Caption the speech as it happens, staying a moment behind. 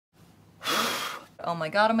Oh my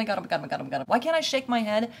god, oh my god, oh my god, oh my god, oh my god. Why can't I shake my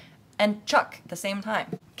head and chuck at the same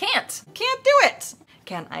time? Can't do it.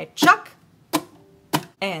 Can I chuck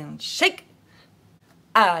and shake?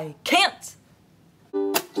 I can't.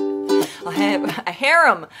 I hear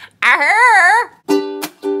him. I hear.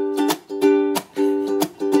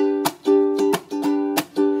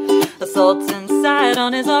 The Sultan sat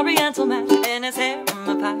on his oriental mat in his harem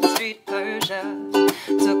of High Street Persia.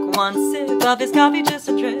 Took one sip of his coffee just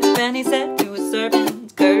a drip, and he said to his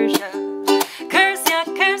servant, Kursia, Kursia,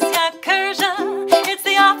 Kursia, it's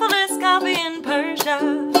the awfulest coffee in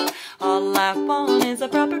Persia. All I want is a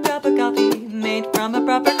proper cup of coffee made from a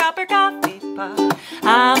proper copper coffee pot.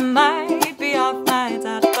 I might be off my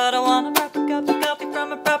top, but I want a proper cup of coffee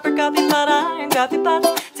from a proper coffee pot. Iron coffee pots,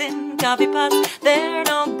 tin coffee pots, they're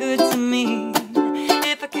no good to me.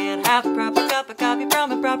 If I can't have a proper cup of coffee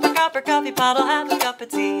from a proper copper coffee pot, I'll have a cup of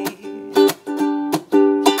tea.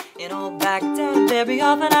 In old Baghdad, very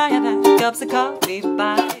often I have had cups of coffee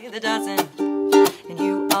by the dozen. And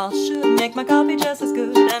you all should make my coffee just as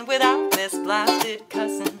good and without this blasted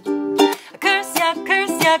cussing. Kursia,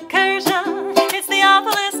 Kursia, Kursia, it's the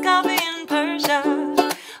awfulest coffee in Persia.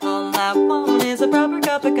 All I want is a proper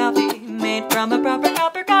cup of coffee made from a proper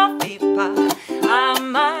copper coffee pot. I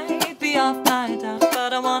might be off my top,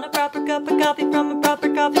 but I want a proper cup of coffee from a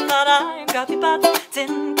proper coffee pot. Iron coffee pots,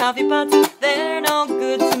 tin coffee pots, they're no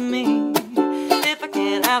good to me. If I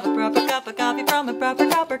can't have a proper cup of coffee from a proper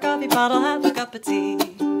copper coffee pot, I'll have a cup of tea.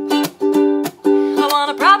 I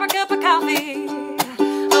want a proper cup of coffee.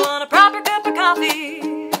 I want a proper cup of coffee.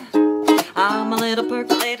 I'm a little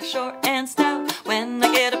percolator, short and stout. When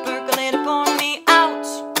I get a percolator, pour me out.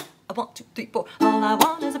 1, 2, 3, 4. All I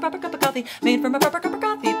want is a proper cup of coffee made from a proper cup of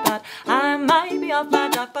coffee pot. I might be off my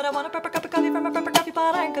jock, but I want a proper cup of coffee from a proper coffee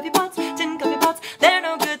pot. Iron coffee pots, tin coffee pots, they're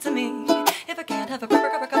no good to me. If I can't have a proper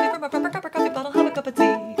cup of coffee from a proper cup of coffee pot, I'll have a cup of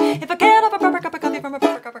tea. If I can't have a proper cup of coffee from a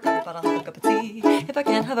proper cup of coffee pot, I'll have a cup of tea. If I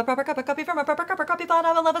can't have a proper cup of coffee from a proper cup of coffee pot,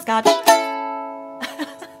 I will have a scotch.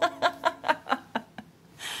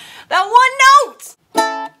 That one note!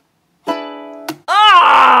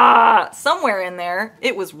 Somewhere in there,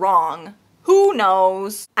 it was wrong. Who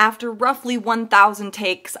knows? After roughly 1,000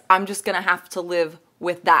 takes, I'm just gonna have to live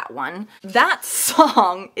with that one. That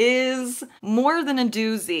song is more than a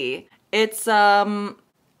doozy. It's, I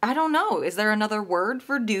don't know, is there another word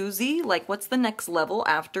for doozy? Like, what's the next level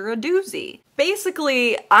after a doozy?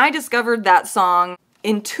 Basically, I discovered that song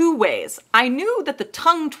in 2 ways. I knew that the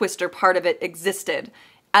tongue twister part of it existed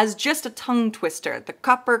as just a tongue twister, the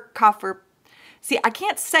copper. See, I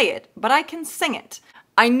can't say it, but I can sing it.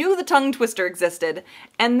 I knew the tongue twister existed,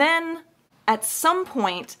 and then at some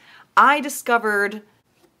point I discovered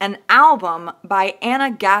an album by Ana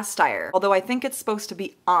Gasteyer, although I think it's supposed to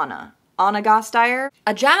be Ana Gasteyer,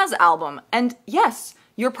 a jazz album. And yes,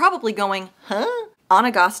 you're probably going, huh?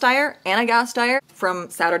 Ana Gasteyer from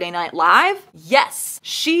Saturday Night Live? Yes,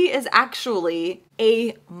 she is actually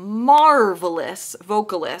a marvelous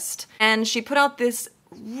vocalist, and she put out this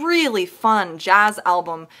really fun jazz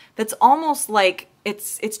album that's almost like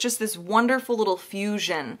it's just this wonderful little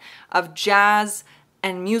fusion of jazz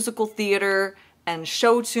and musical theater and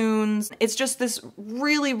show tunes. It's just this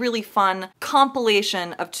really, really fun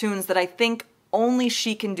compilation of tunes that I think only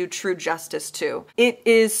she can do true justice to. It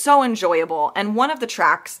is so enjoyable, and one of the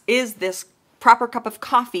tracks is this Proper Cup of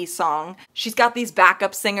Coffee song. She's got these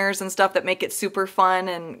backup singers and stuff that make it super fun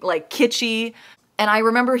and like kitschy. And I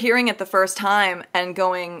remember hearing it the first time and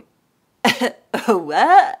going,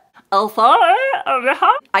 what?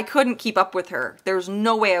 I couldn't keep up with her. There's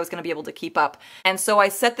no way I was gonna be able to keep up. And so I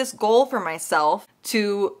set this goal for myself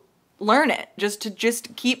to learn it,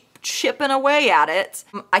 just keep chipping away at it.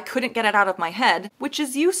 I couldn't get it out of my head, which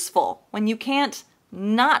is useful. When you can't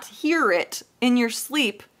not hear it in your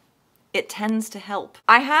sleep, it tends to help.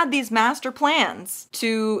 I had these master plans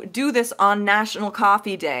to do this on National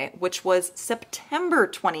Coffee Day, which was September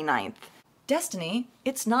 29th. Destiny,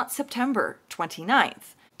 it's not September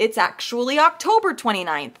 29th. It's actually October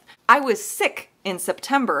 29th. I was sick in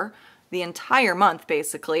September, the entire month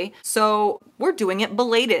basically, so we're doing it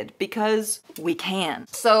belated because we can.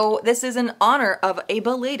 So this is in honor of a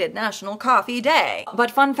belated National Coffee Day.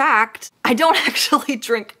 But fun fact, I don't actually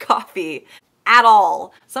drink coffee at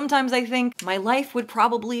all. Sometimes I think my life would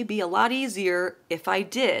probably be a lot easier if I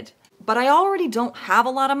did. But I already don't have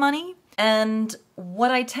a lot of money, and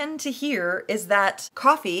what I tend to hear is that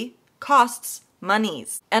coffee costs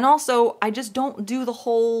monies. And also, I just don't do the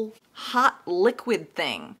whole hot liquid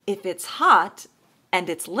thing. If it's hot and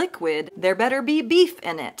it's liquid, there better be beef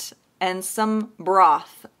in it, and some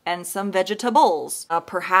broth, and some vegetables,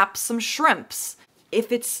 perhaps some shrimps.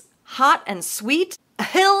 If it's hot and sweet?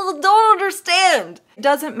 Hell, don't understand. It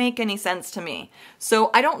doesn't make any sense to me. So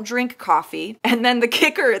I don't drink coffee. And then the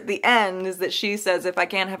kicker at the end is that she says if I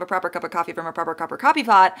can't have a proper cup of coffee from a proper cup of coffee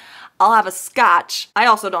pot, I'll have a scotch. I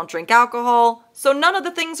also don't drink alcohol. So none of the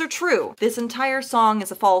things are true. This entire song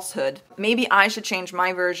is a falsehood. Maybe I should change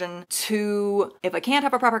my version to if I can't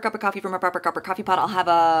have a proper cup of coffee from a proper cup of coffee pot, I'll have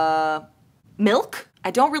a milk. I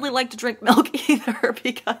don't really like to drink milk either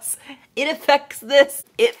because it affects this.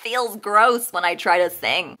 It feels gross when I try to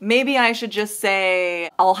sing. Maybe I should just say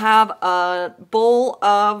I'll have a bowl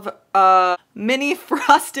of mini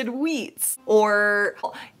frosted wheats, or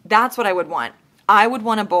that's what I would want. I would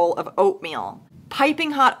want a bowl of oatmeal.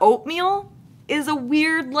 Piping hot oatmeal is a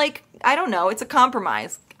weird, like, I don't know, it's a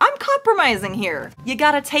compromise. I'm compromising here. You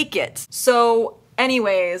gotta take it. So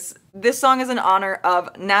anyways, this song is in honor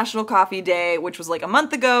of National Coffee Day, which was like a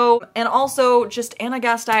month ago, and also just Ana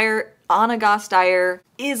Gasteyer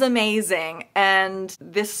is amazing, and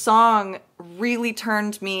this song really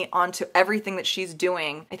turned me onto everything that she's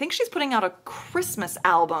doing. I think she's putting out a Christmas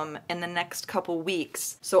album in the next couple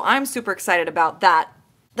weeks, so I'm super excited about that.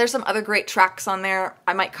 There's some other great tracks on there.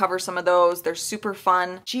 I might cover some of those. They're super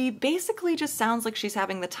fun. She basically just sounds like she's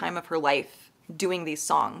having the time of her life doing these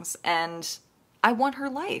songs, and I want her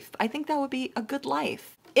life. I think that would be a good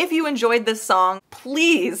life. If you enjoyed this song,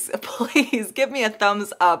 please, please give me a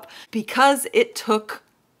thumbs up because it took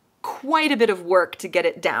quite a bit of work to get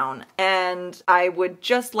it down, and I would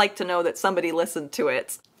just like to know that somebody listened to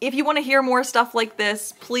it. If you want to hear more stuff like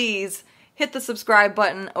this, please hit the subscribe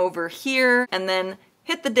button over here and then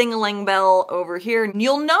hit the ding-a-ling bell over here and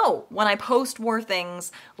you'll know when I post more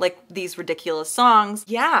things like these ridiculous songs.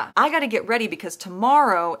 Yeah, I gotta get ready because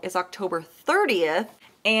tomorrow is October 30th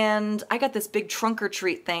and I got this big trunk or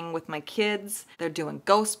treat thing with my kids. They're doing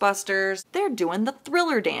Ghostbusters. They're doing the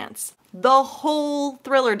Thriller dance. The whole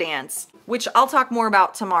Thriller dance, which I'll talk more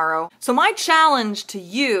about tomorrow. So my challenge to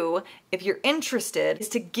you, if you're interested, is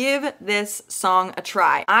to give this song a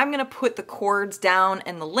try. I'm gonna put the chords down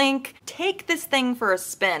in the link. Take this thing for a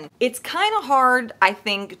spin. It's kind of hard, I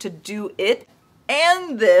think, to do it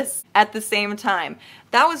and this at the same time.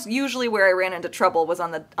 That was usually where I ran into trouble, was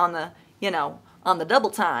on the double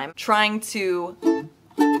time, trying to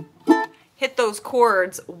hit those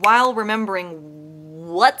chords while remembering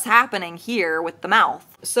what's happening here with the mouth.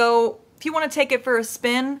 So if you want to take it for a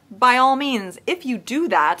spin, by all means, if you do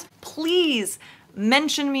that, please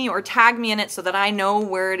mention me or tag me in it so that I know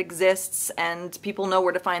where it exists and people know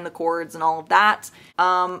where to find the chords and all of that.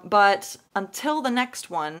 But until the next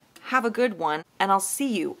one, have a good one, and I'll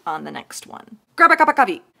see you on the next one. Grab a cup of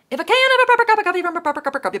coffee. If I can't have a proper cup of coffee from a proper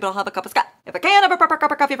cup of coffee, but I'll have a cup of scotch. If I can't have a proper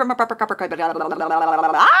cup of coffee from a proper cup of coffee,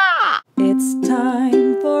 It's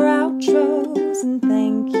time for outros and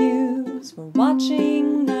thank yous for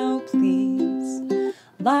watching. Now please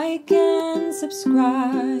like and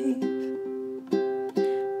subscribe.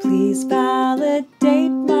 Please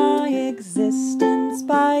validate my